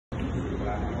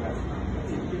And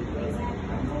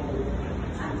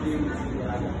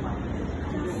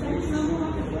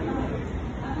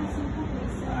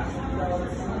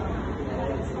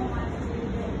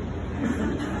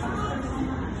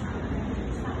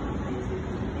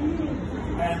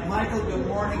Michael, good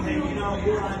morning. Hey, you know,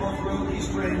 you and I both rode these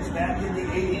trains back in the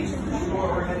 80s. For sure,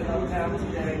 we're headed uptown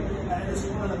today. And it's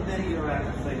one of the many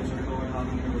interactive things that are going on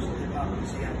in the Universal Hip Hop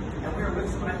Museum. And we're with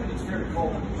some, I think it's fair to call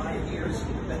them pioneers.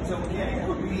 That's okay.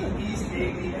 We Easy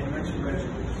AB and Richard Reggie.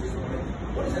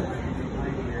 What does it mean to be a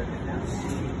pioneer and now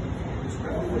see this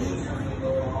revolutionary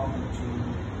evolve into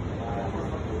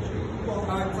well,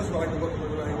 first of all, I'd like to look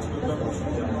into the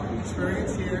revolutionary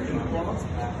experience here in the Bronx.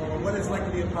 What it's like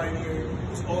to be a pioneer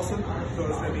is awesome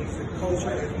because that means the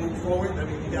culture has moved forward. That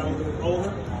means you got a little bit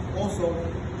older. Also,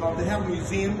 they have a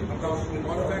museum about the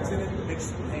artifacts in it.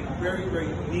 Makes a very, very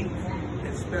unique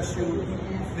and special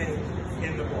thing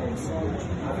in the Bronx.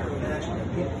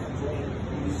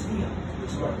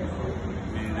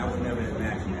 Man, I would never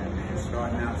imagine that, man.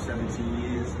 Starting out 17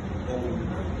 years old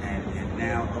and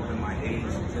now up in my age,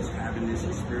 just having this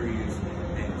experience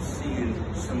and seeing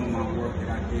some of my work that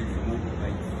I did from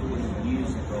like 40 years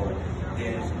ago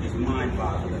is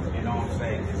mind-boggling. You know what I'm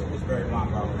saying? It's very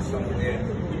mind-boggling. Somewhere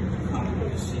you come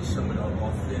to see some of the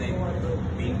authentic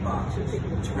beatboxes,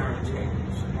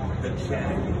 turntables, the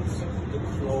jackets, the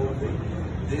clothing.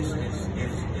 This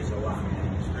is a lot,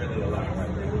 man. It's really a lot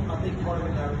right there. A big part of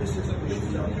it now, this is a big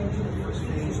the first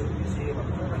phase of the museum.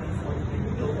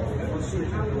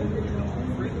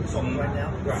 Something right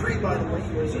now. Free, by the way,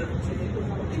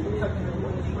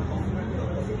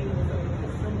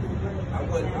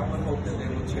 I would hope that they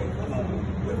would take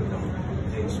home with them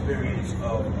the experience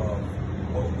of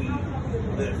what we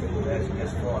lived through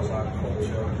as far as our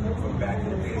culture from back in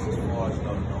the days, as far as the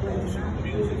old school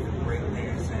music, the break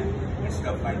dance and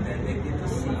stuff like that. They get to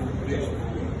see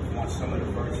visually on some of the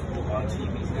virtual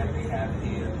TVs that they have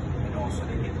here, and also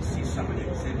they get to see some of the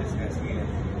exhibits that's here.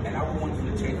 And I would want them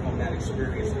to take home that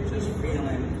experience of just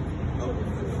feeling the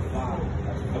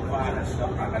vibe and stuff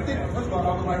like that. I think, first of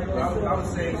all, I would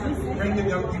say, bring the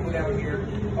young people down here.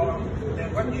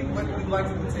 And what we'd like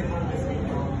them to take home is the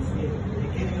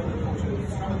beginning of the culture.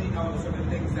 Some of the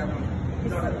things that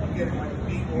that we get like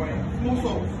B-boy.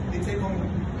 Also, they take home,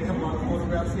 they have a lot of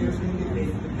photographs here, so you get a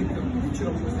picture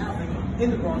of what's happening in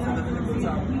the Bronx at the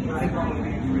time.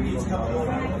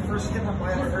 The first hip hop I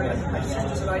ever heard, I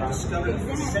said I discovered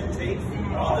cassette tape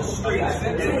on the streets,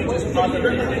 and we just brought the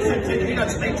cassette tape. You got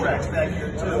snake tracks back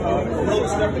here too. We'll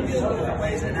discover the music in different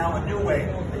ways, and now a new way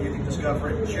that you can discover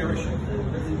it, cherish it,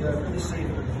 really save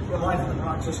it. We're live in the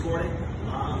Bronx this morning.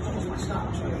 It's almost my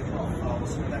stop, so I'll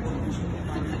send it back to you.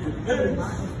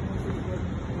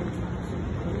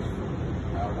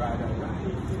 All right.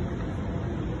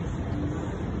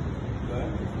 Good.